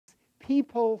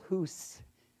people who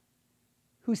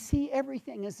see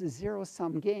everything as a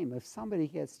zero-sum game. If somebody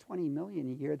gets 20 million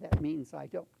a year, that means I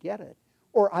don't get it,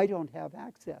 or I don't have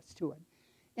access to it.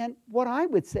 And what I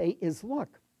would say is,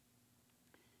 look,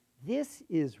 this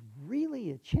is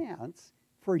really a chance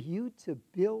for you to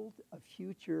build a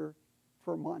future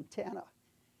for Montana.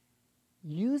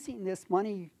 Using this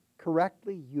money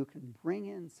correctly, you can bring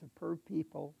in superb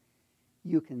people.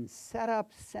 You can set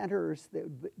up centers that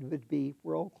would be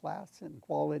world-class in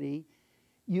quality.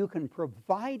 You can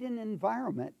provide an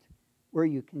environment where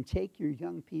you can take your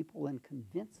young people and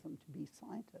convince them to be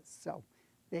scientists so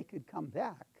they could come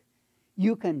back.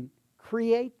 You can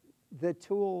create the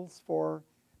tools for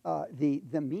the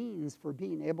means for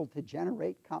being able to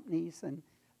generate companies and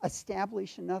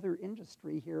establish another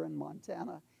industry here in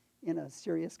Montana in a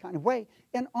serious kind of way,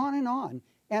 and on and on.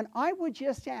 And I would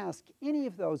just ask any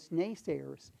of those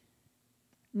naysayers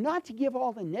not to give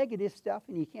all the negative stuff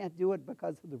and you can't do it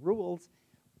because of the rules.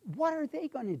 What are they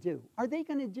going to do? Are they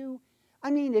going to do,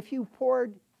 I mean, if you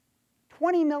poured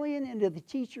 20 million into the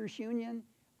teachers union,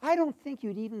 I don't think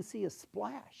you'd even see a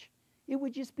splash. It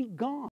would just be gone.